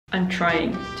I'm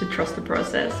trying to trust the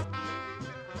process.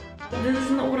 This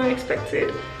is not what I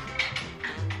expected.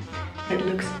 It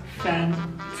looks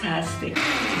fantastic.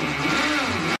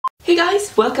 Hey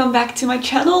guys, welcome back to my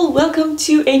channel. Welcome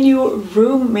to a new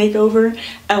room makeover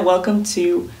and welcome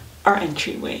to our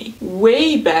entryway.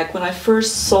 Way back when I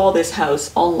first saw this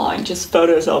house online, just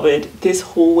photos of it, this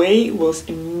hallway was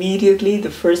immediately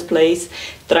the first place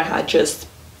that I had just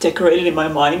decorated in my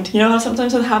mind. You know how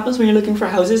sometimes that happens when you're looking for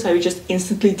houses, how you just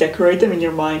instantly decorate them in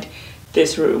your mind?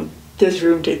 This room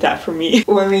did that for me.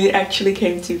 When we actually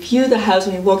came to view the house,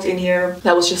 when we walked in here,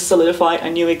 that was just solidified. I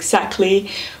knew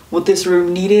exactly what this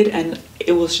room needed and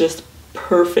it was just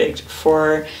perfect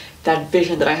for that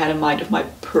vision that I had in mind of my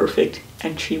perfect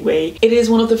entryway. It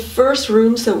is one of the first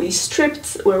rooms that we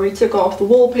stripped, where we took off the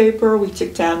wallpaper, we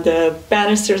took down the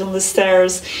banisters on the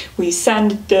stairs, we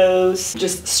sanded those,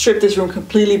 just stripped this room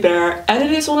completely bare, and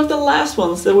it is one of the last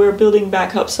ones that we're building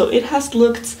back up, so it has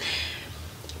looked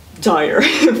dire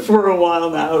for a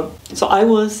while now. So I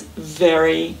was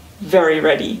very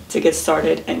ready to get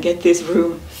started and get this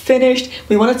room finished.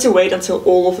 We wanted to wait until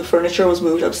all of the furniture was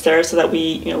moved upstairs so that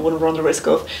we, wouldn't run the risk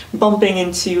of bumping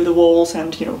into the walls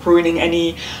and, ruining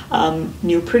any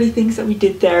new pretty things that we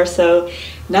did there. So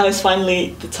now is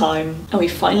finally the time, and we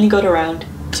finally got around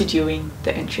to doing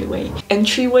the entryway.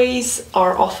 Entryways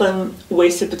are often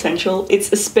wasted potential.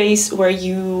 It's a space where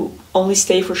you only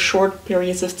stay for short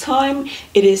periods of time.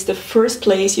 It is the first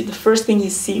place, the first thing you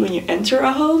see when you enter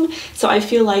a home. So I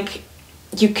feel like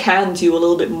you can do a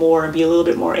little bit more and be a little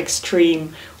bit more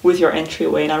extreme with your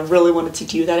entryway, and I really wanted to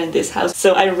do that in this house.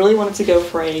 So I really wanted to go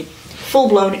for a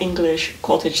full-blown English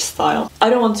cottage style. I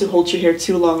don't want to hold you here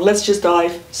too long. Let's just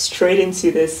dive straight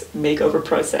into this makeover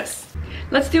process.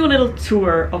 Let's do a little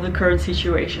tour of the current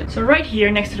situation. So right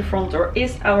here next to the front door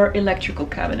is our electrical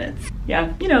cabinet.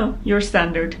 Yeah, your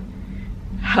standard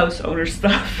house owner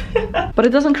stuff. But it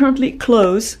doesn't currently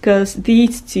close because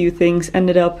these two things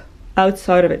ended up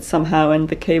outside of it somehow, and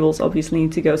the cables obviously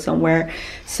need to go somewhere.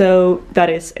 So that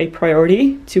is a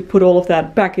priority, to put all of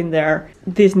that back in there.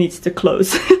 This needs to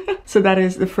close. So that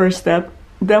is the first step.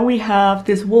 Then we have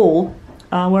this wall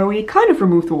where we kind of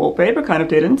removed the wallpaper, kind of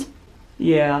didn't.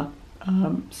 Yeah.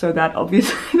 So that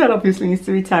obviously needs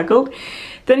to be tackled.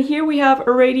 Then here we have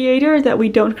a radiator that we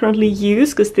don't currently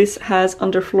use because this has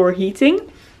underfloor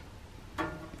heating.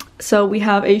 So we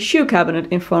have a shoe cabinet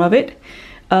in front of it,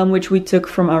 which we took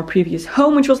from our previous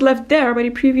home, which was left there by the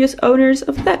previous owners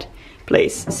of that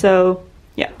place. So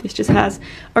yeah, this just has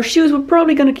our shoes. We're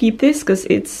probably gonna keep this because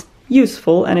it's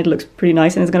useful and it looks pretty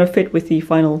nice and it's gonna fit with the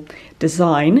final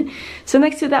design. So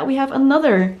next to that we have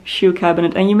another shoe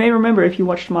cabinet, and you may remember if you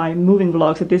watched my moving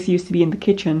vlogs that this used to be in the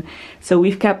kitchen. So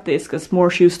we've kept this because more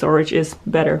shoe storage is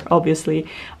better, obviously.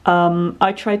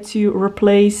 I tried to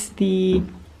replace the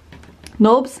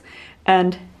knobs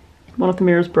and one of the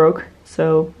mirrors broke,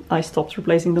 so I stopped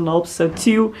replacing the knobs. So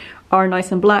two are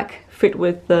nice and black, fit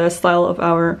with the style of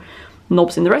our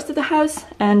knobs in the rest of the house,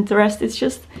 and the rest is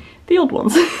just the old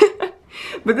ones.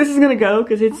 But this is gonna go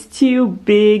because it's too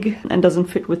big and doesn't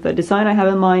fit with the design I have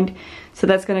in mind. So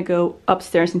that's gonna go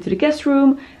upstairs into the guest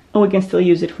room, and we can still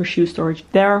use it for shoe storage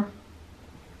there.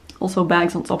 Also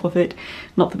bags on top of it,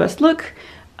 not the best look.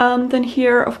 Then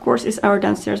here, of course, is our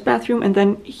downstairs bathroom, and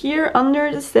then here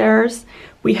under the stairs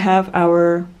we have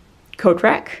our coat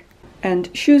rack and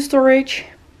shoe storage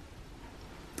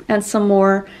and some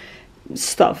more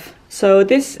stuff. So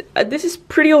this is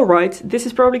pretty alright. This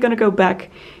is probably gonna go back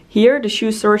here, the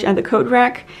shoe storage and the coat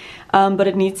rack, but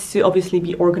it needs to obviously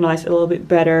be organized a little bit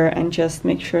better and just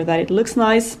make sure that it looks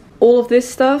nice. All of this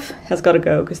stuff has got to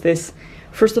go because this,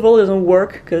 first of all, doesn't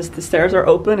work because the stairs are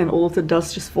open and all of the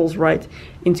dust just falls right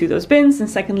into those bins. And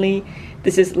secondly,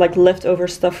 this is like leftover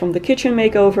stuff from the kitchen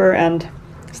makeover and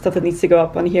stuff that needs to go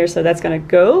up on here, so that's gonna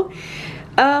go.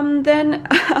 Then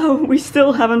we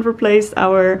still haven't replaced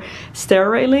our stair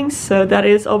railings, so that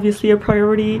is obviously a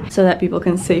priority so that people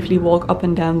can safely walk up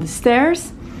and down the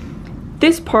stairs.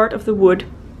 This part of the wood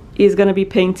is gonna be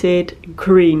painted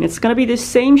green. It's gonna be the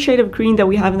same shade of green that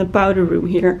we have in the powder room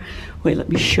here. Wait, let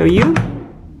me show you.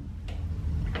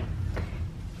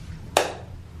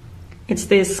 It's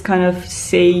this kind of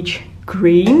sage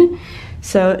green.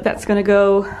 So that's gonna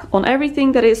go on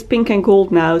everything that is pink and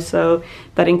gold now. So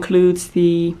that includes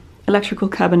the electrical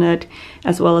cabinet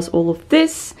as well as all of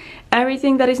this.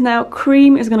 Everything that is now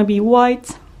cream is gonna be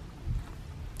white.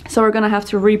 So we're gonna have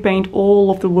to repaint all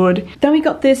of the wood. Then we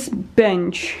got this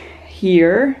bench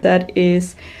here that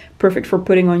is perfect for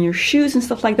putting on your shoes and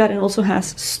stuff like that, and also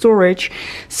has storage.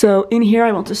 So in here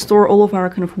I want to store all of our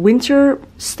kind of winter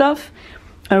stuff.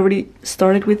 I already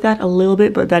started with that a little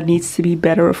bit, but that needs to be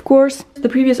better, of course. The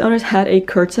previous owners had a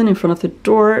curtain in front of the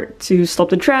door to stop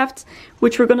the draft,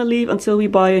 which we're gonna leave until we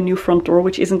buy a new front door,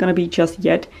 which isn't gonna be just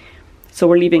yet. So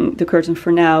we're leaving the curtain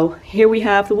for now. Here we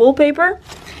have the wallpaper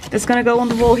that's gonna go on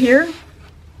the wall here.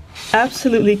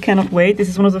 Absolutely cannot wait. This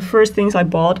is one of the first things I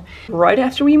bought right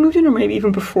after we moved in, or maybe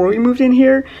even before we moved in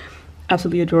here.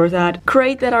 Absolutely adore that.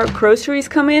 Crate that our groceries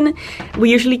come in.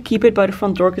 We usually keep it by the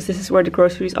front door because this is where the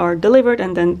groceries are delivered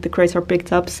and then the crates are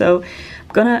picked up. So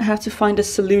I'm gonna have to find a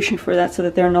solution for that so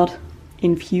that they're not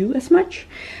in view as much.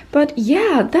 But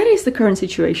yeah, that is the current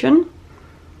situation.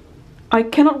 I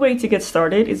cannot wait to get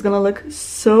started. It's gonna look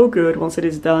so good once it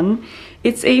is done.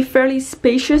 It's a fairly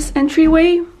spacious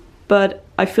entryway, but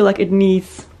I feel like it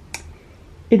needs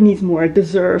more, it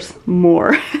deserves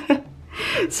more.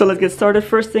 So let's get started.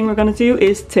 First thing we're gonna do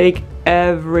is take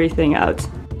everything out.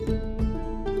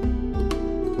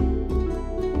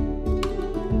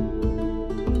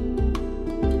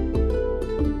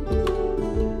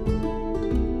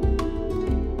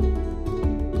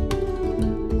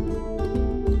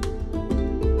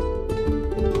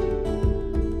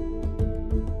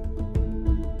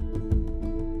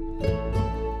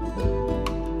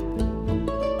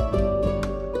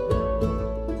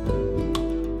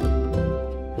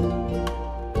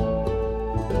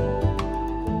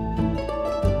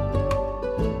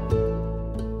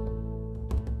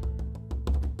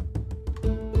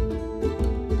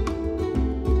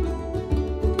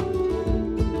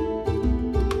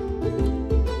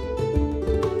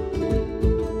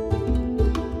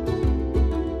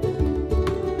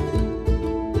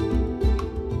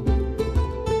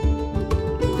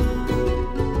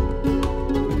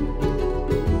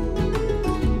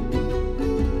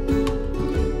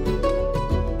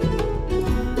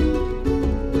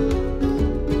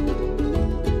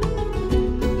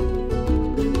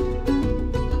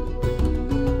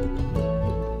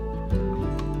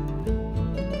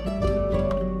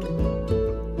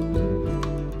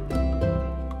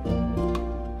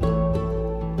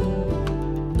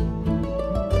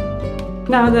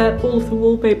 Now that all of the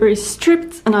wallpaper is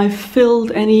stripped and I've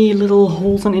filled any little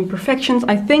holes and imperfections,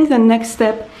 I think the next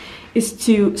step is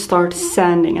to start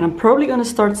sanding. And I'm probably going to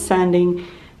start sanding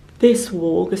this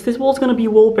wall, because this wall is going to be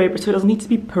wallpaper, so it doesn't need to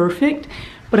be perfect,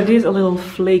 but it is a little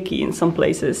flaky in some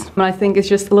places. And I think it's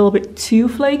just a little bit too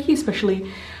flaky, especially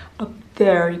up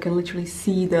there. You can literally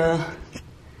see the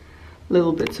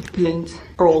little bits of paint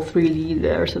are all 3D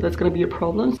there, so that's gonna be a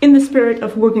problem. In the spirit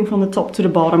of working from the top to the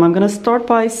bottom, I'm gonna start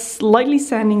by slightly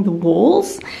sanding the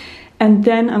walls, and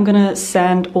then I'm gonna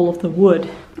sand all of the wood.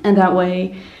 And that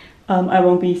way I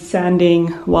won't be sanding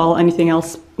while anything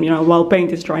else, you know, while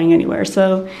paint is drying anywhere.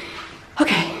 So,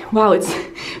 okay, wow, it's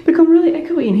become really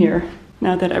echoey in here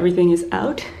now that everything is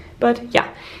out. But yeah,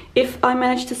 if I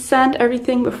manage to sand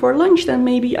everything before lunch, then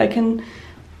maybe I can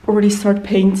already start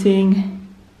painting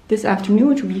this afternoon,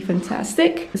 which would be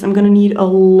fantastic, because I'm gonna need a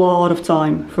lot of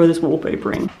time for this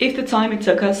wallpapering. If the time it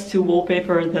took us to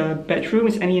wallpaper the bedroom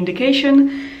is any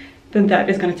indication, then that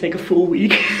is gonna take a full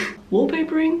week.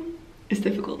 Wallpapering is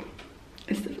difficult.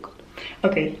 It's difficult.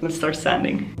 Okay, let's start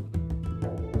sanding.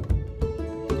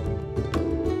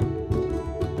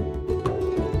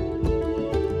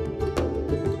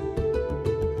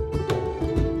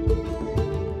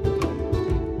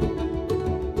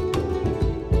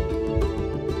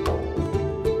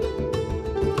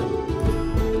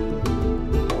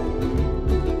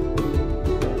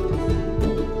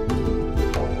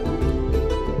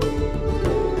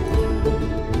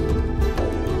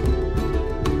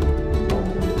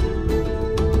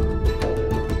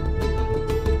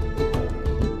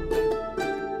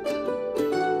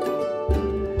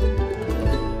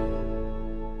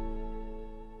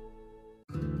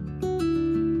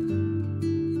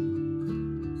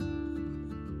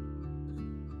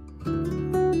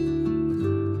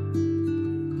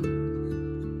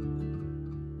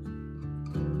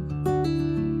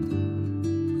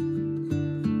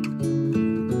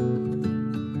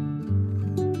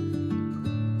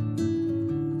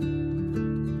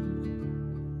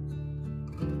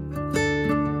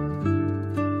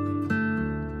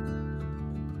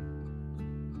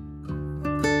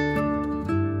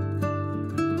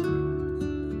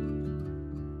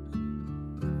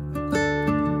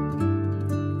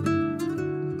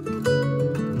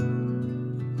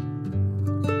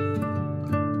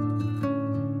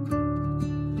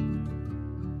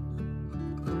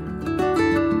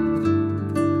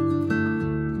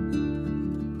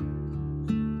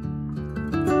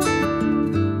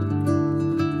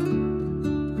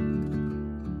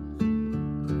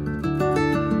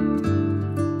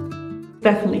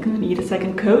 Definitely gonna need a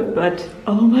second coat, but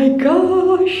oh my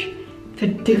gosh, the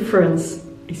difference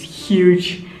is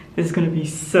huge. This is gonna be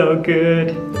so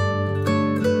good.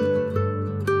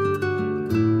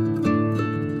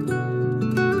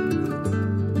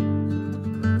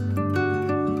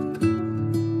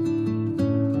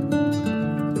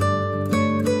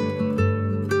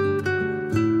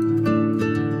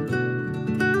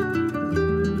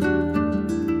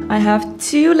 I have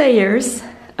 2 layers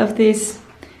of this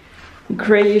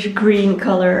grayish green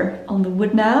color on the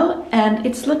wood now, and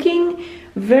it's looking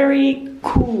very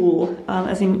cool,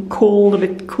 as in cold, a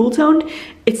bit cool toned.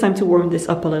 It's time to warm this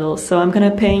up a little, so I'm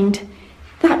gonna paint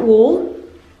that wall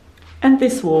and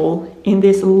this wall in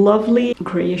this lovely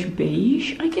grayish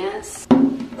beige, I guess.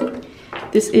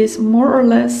 This is more or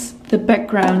less the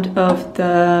background of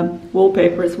the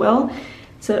wallpaper as well.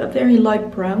 It's a very light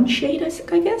brown shade,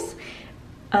 I guess.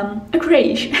 A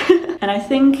grayish. And I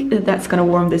think that's gonna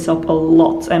warm this up a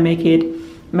lot and make it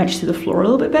match to the floor a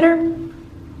little bit better.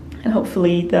 And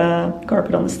hopefully the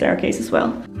carpet on the staircase as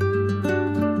well.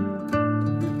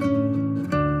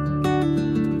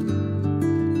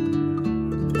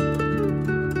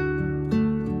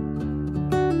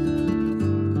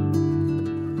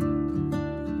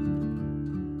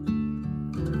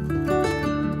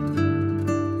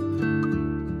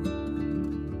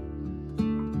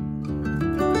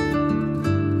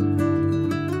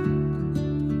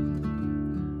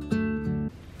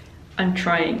 I'm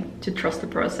trying to trust the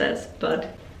process,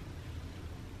 but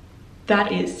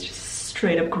that is just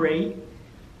straight up grey,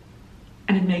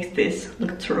 and it makes this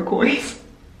look turquoise.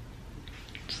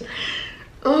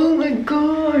 Oh my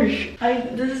gosh!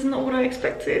 This is not what I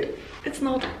expected. It's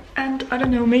not, and I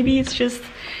don't know, maybe it's just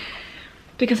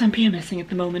because I'm PMSing at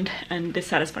the moment and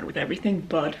dissatisfied with everything,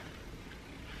 but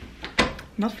I'm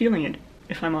not feeling it,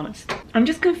 if I'm honest. I'm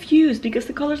just confused because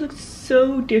the colors look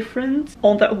so different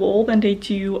on that wall than they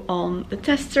do on the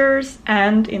testers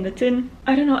and in the tin.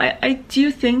 I don't know, I do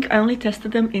think I only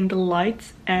tested them in the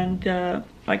lights, and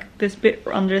like this bit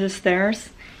under the stairs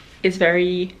is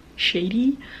very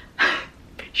shady.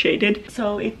 Shaded.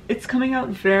 So it's coming out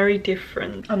very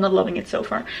different. I'm not loving it so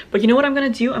far. But you know what I'm gonna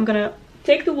do? I'm gonna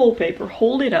take the wallpaper,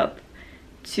 hold it up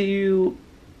to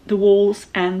the walls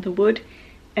and the wood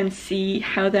and see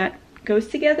how that goes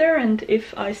together, and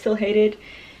if I still hate it,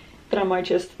 then I might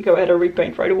just go ahead and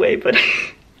repaint right away, but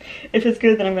if it's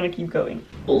good, then I'm gonna keep going.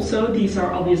 Also, these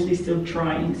are obviously still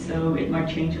drying, so it might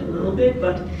change a little bit,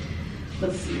 but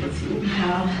let's see what we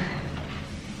have.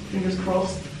 Fingers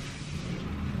crossed.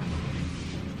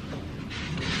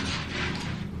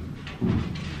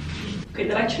 Okay,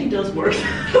 that actually does work.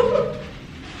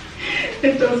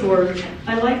 It does work.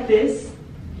 I like this.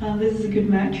 This is a good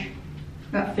match.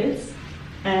 That fits.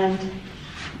 And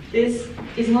this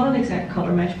is not an exact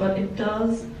color match, but it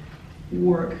does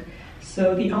work.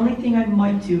 So the only thing I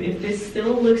might do, if this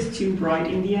still looks too bright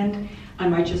in the end, I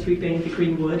might just repaint the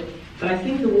green wood. But I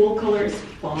think the wall color is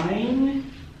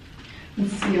fine.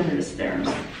 Let's see under the stairs.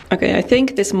 Okay, I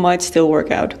think this might still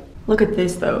work out. Look at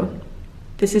this though.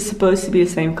 This is supposed to be the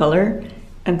same color,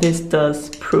 and this does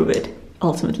prove it,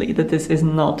 ultimately, that this is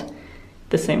not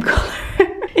the same color.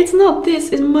 It's not.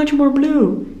 This is much more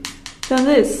blue than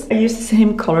this. I used the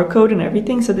same color code and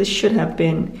everything, so this should have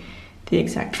been the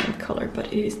exact same color, but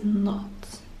it is not.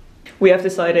 We have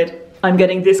decided I'm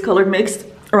getting this color mixed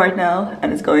right now,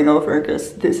 and it's going over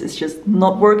because this is just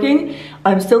not working.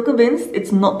 I'm still convinced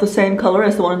it's not the same color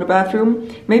as the one in the bathroom.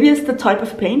 Maybe it's the type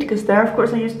of paint, because there of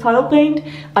course I use tile paint.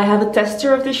 I have a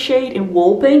tester of this shade in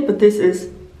wall paint, but this is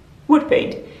wood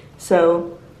paint.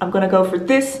 So I'm gonna go for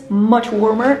this, much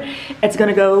warmer. It's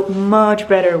gonna go much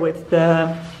better with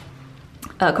the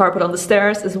carpet on the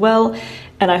stairs as well,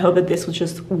 and I hope that this will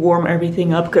just warm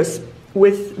everything up, because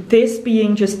with this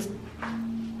being just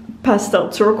pastel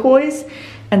turquoise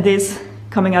and this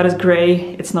coming out as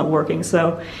gray, it's not working,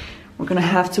 so we're gonna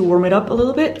have to warm it up a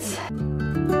little bit.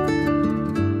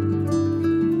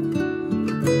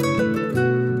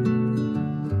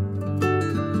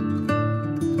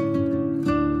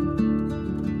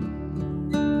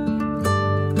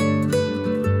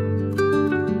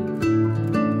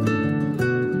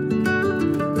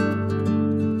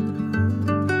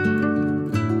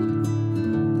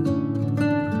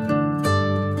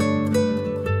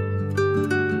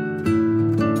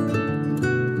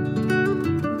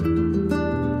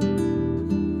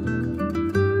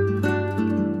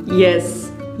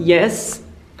 Yes, yes,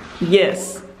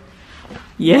 yes,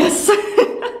 yes.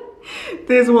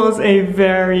 This was a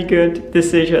very good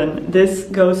decision. This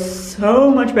goes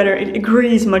so much better. It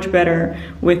agrees much better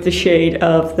with the shade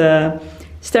of the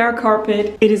stair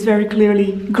carpet. It is very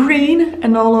clearly green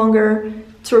and no longer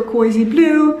turquoisey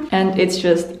blue, and it's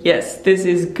just, yes, this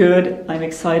is good. I'm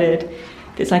excited.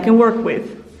 This I can work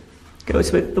with.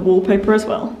 Goes with the wallpaper as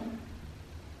well.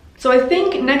 So I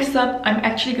think next up I'm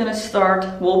actually gonna start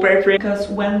wallpapering, because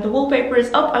when the wallpaper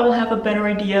is up I will have a better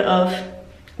idea of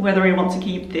whether I want to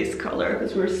keep this color,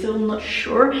 because we're still not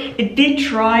sure. It did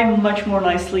dry much more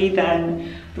nicely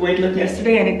than the way it looked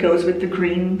yesterday, and it goes with the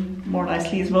green more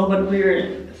nicely as well, but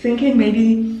we're thinking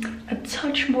maybe a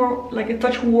touch more, like a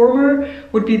touch warmer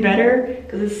would be better,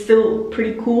 because it's still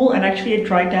pretty cool, and actually it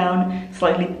dried down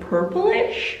slightly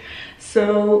purplish.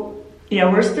 So yeah,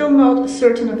 we're still not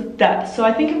certain of that. So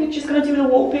I think I'm just gonna do the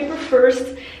wallpaper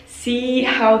first, see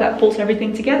how that pulls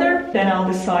everything together. Then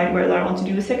I'll decide whether I want to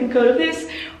do a second coat of this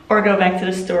or go back to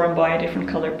the store and buy a different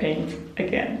color paint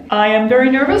again. I am very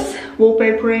nervous.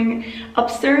 Wallpapering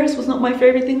upstairs was not my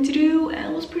favorite thing to do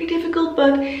and was pretty difficult,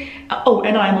 but oh,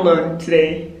 and I'm alone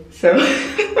today, so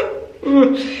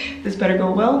this better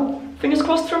go well. Fingers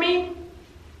crossed for me.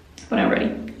 When I'm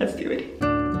ready, let's do it.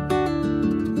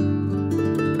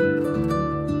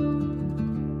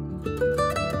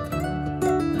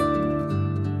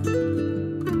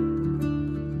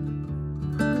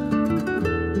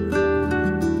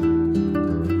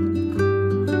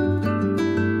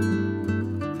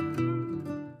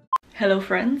 Hello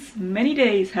friends, many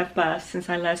days have passed since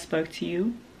I last spoke to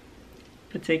you,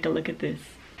 but take a look at this.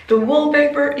 The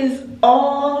wallpaper is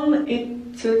on.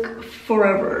 It took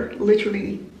forever,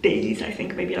 literally days, I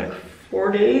think maybe like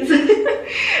 4 days.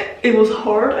 It was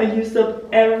hard. I used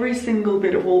up every single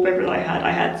bit of wallpaper that I had.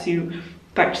 I had to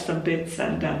patch some bits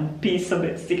and piece some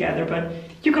bits together, but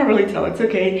you can't really tell, it's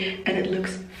okay, and it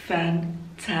looks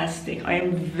fantastic. I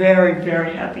am very,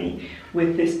 very happy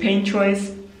with this paint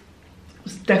choice. It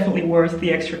was definitely worth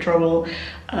the extra trouble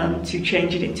to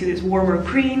change it into this warmer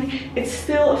green. It's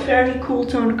still a fairly cool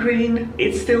toned green.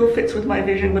 It still fits with my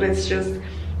vision, but it's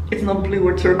not blue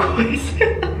or turquoise.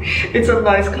 It's a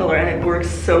nice color and it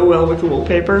works so well with the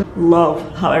wallpaper.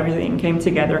 Love how everything came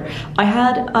together. I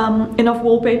had enough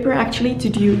wallpaper actually to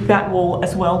do that wall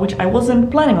as well, which I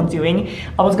wasn't planning on doing.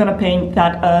 I was gonna paint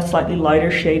that slightly lighter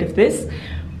shade of this.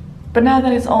 But now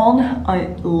that it's on,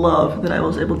 I love that I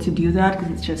was able to do that,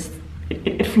 because it's just,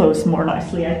 it flows more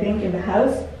nicely, I think, in the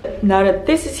house. Now that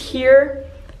this is here,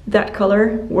 that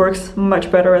color works much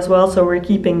better as well, so we're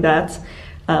keeping that.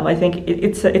 I think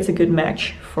it's a good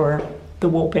match for the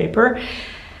wallpaper.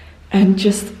 And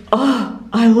just, oh,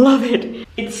 I love it.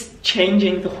 It's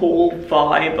changing the whole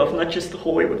vibe of not just the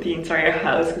hallway, but the entire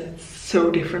house, because it's so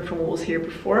different from what was here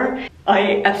before.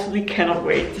 I absolutely cannot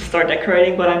wait to start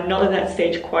decorating, but I'm not at that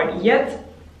stage quite yet,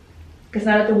 because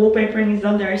now that the wallpapering is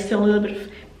done, there is still a little bit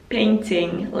of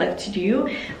painting left to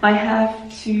do. I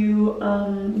have to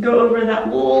go over that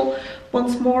wall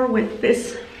once more with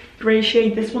this gray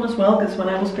shade, this one as well, because when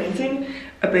I was painting,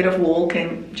 a bit of wall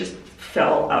just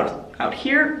fell out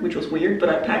here, which was weird, but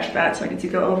I patched that, so I need to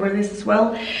go over this as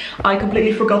well. I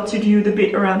completely forgot to do the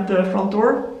bit around the front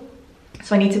door,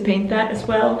 so I need to paint that as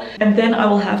well. And then I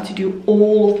will have to do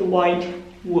all of the white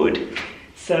wood.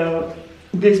 So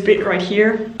this bit right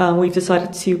here, we've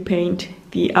decided to paint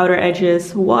the outer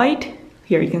edges white.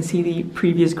 Here you can see the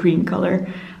previous green color.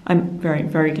 I'm very,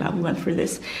 very glad we went for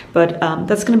this. But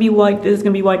that's gonna be white, this is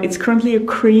gonna be white. It's currently a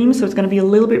cream, so it's gonna be a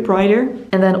little bit brighter.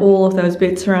 And then all of those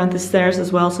bits around the stairs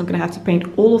as well, so I'm gonna have to paint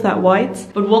all of that white.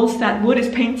 But once that wood is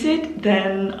painted,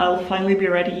 then I'll finally be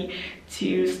ready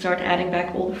to start adding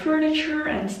back all the furniture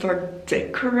and start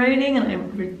decorating. And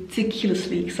I'm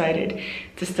ridiculously excited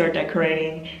to start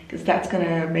decorating, because that's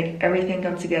gonna make everything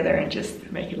come together and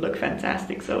just make it look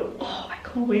fantastic. So, oh, I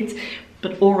can't wait.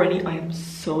 But already I am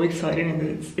so excited, and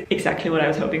it's exactly what I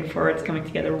was hoping for. It's coming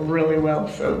together really well,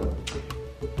 so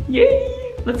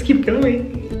yay! Let's keep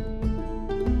going.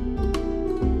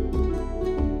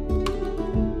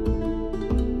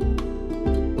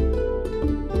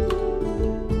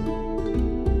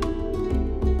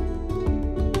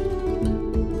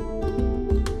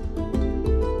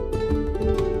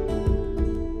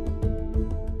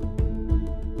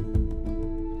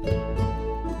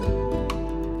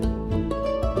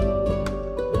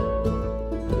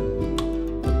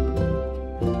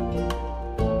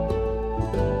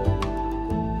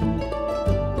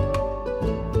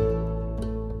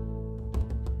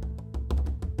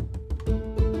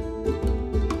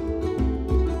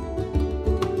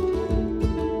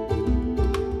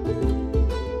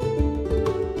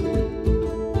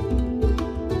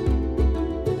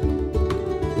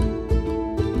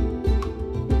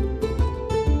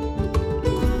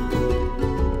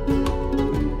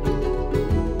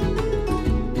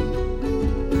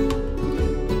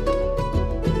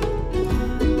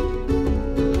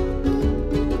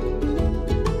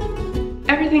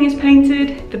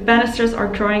 banisters are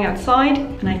drying outside,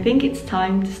 and I think it's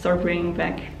time to start bringing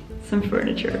back some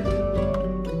furniture.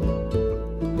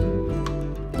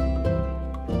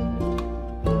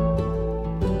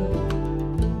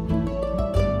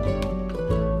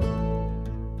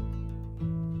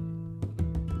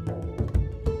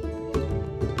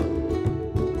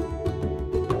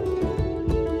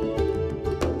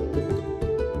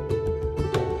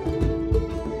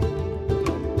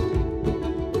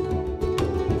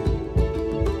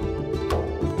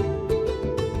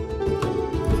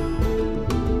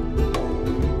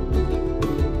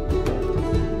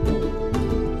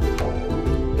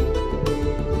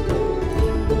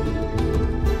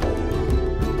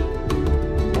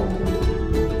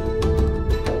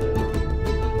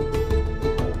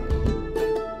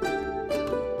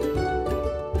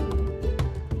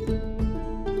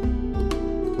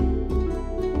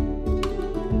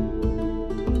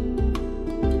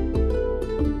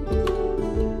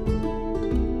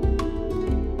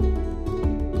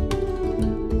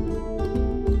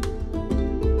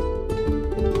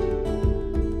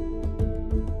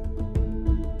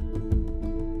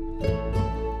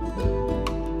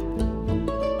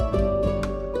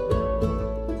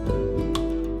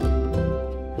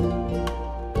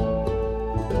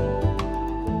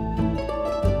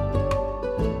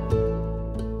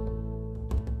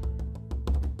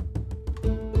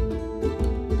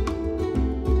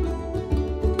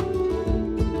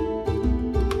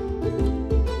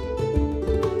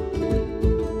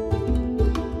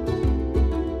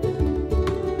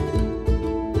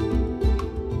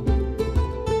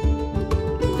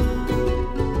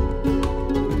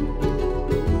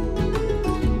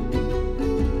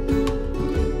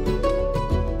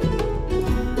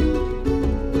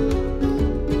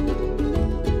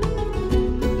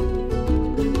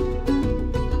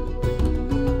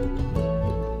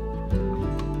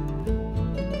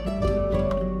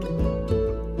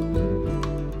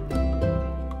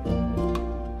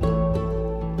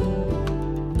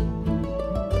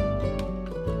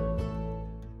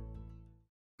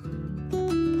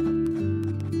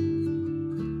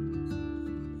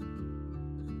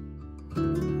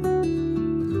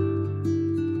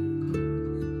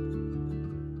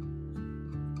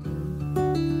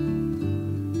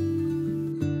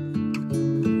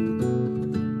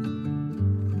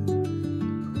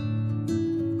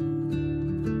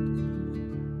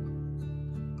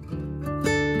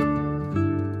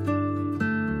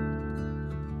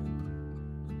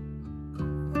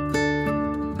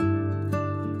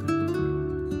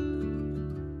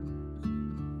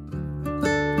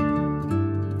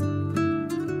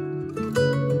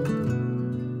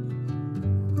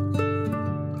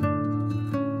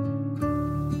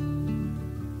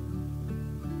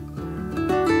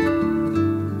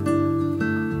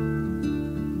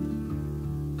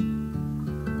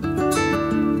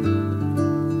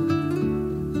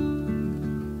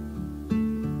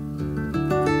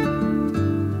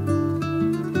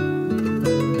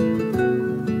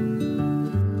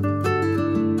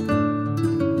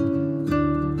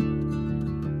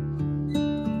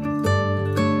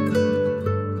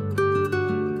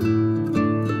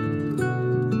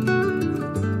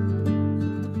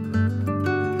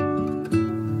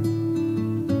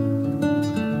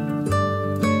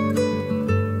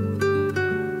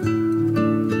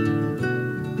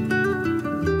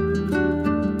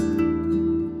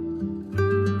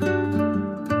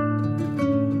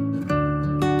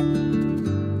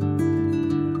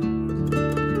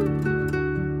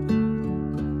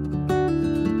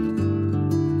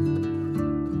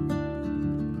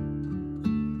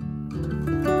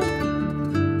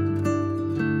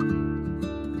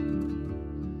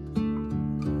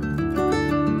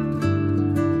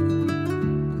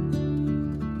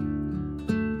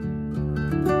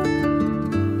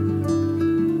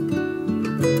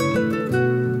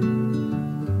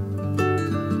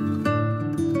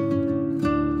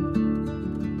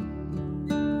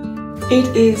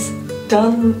 It is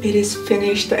done, it is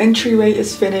finished, the entryway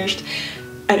is finished,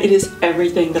 and it is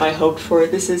everything that I hoped for.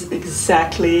 This is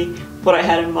exactly what I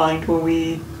had in mind when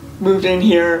we moved in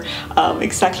here,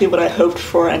 exactly what I hoped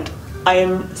for, and I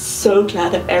am so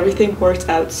glad that everything worked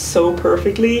out so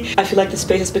perfectly. I feel like the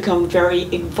space has become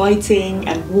very inviting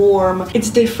and warm. It's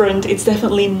different, it's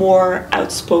definitely more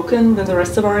outspoken than the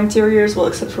rest of our interiors, well,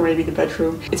 except for maybe the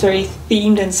bedroom. It's very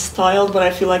themed and styled, but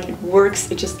I feel like it works.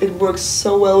 It works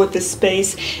so well with this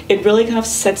space. It really kind of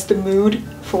sets the mood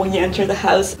for when you enter the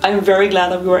house. I'm very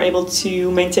glad that we were able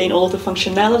to maintain all of the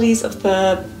functionalities of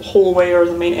the hallway or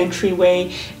the main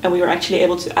entryway, and we were actually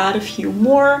able to add a few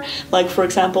more, like for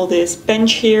example this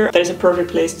bench here. That is a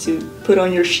perfect place to put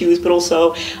on your shoes, but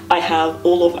also I have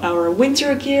all of our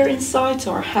winter gear inside,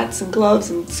 so our hats and gloves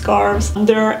and scarves. And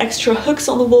there are extra hooks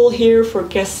on the wall here for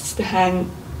guests to hang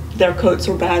their coats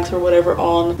or bags or whatever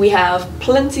on. We have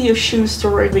plenty of shoe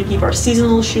storage. We keep our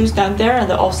seasonal shoes down there, and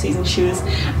the off-season shoes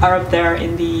are up there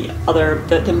in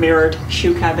the mirrored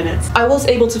shoe cabinets. I was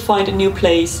able to find a new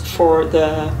place for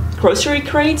the grocery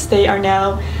crates. They are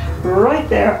now right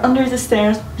there under the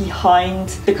stairs behind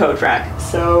the coat rack,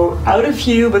 so out of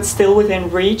view but still within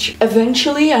reach.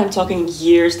 Eventually, I'm talking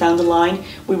years down the line,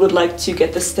 we would like to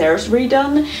get the stairs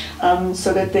redone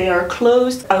so that they are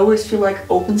closed. I always feel like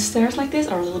open stairs like this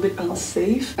are a little bit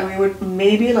unsafe, and we would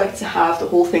maybe like to have the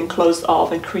whole thing closed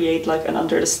off and create like an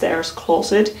under the stairs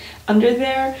closet under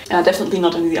there. Definitely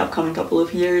not in the upcoming couple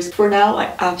of years. For now,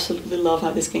 I absolutely love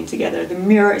how this came together. The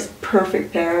mirror is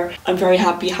perfect there. I'm very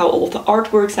happy how all of the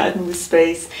art works out in this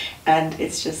space, and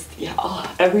it's just,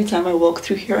 yeah, every time I walk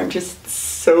through here I'm just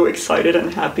so excited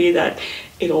and happy that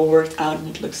it all worked out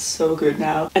and it looks so good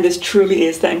now. And this truly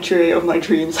is the entryway of my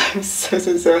dreams. I'm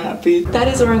so happy. That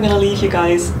is where I'm gonna leave you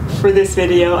guys for this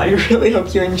video. I really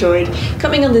hope you enjoyed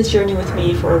coming on this journey with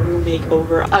me for a room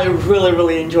makeover. I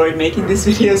really enjoyed making this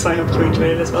video, so I hope you enjoyed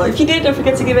it as well. If you did, don't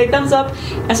forget to give it a thumbs up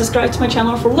and subscribe to my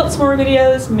channel for lots more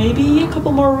videos, maybe a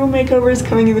couple more room makeovers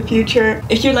coming in the future.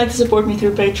 If you'd like to support me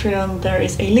through Patreon, there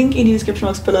is a link in the description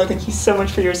box below. Thank you so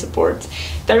much for your support.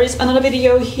 There is another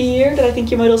video here that I think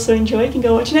you might also enjoy. You can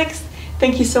go watch next.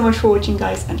 Thank you so much for watching,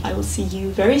 guys, and I will see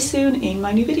you very soon in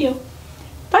my new video.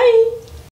 Bye!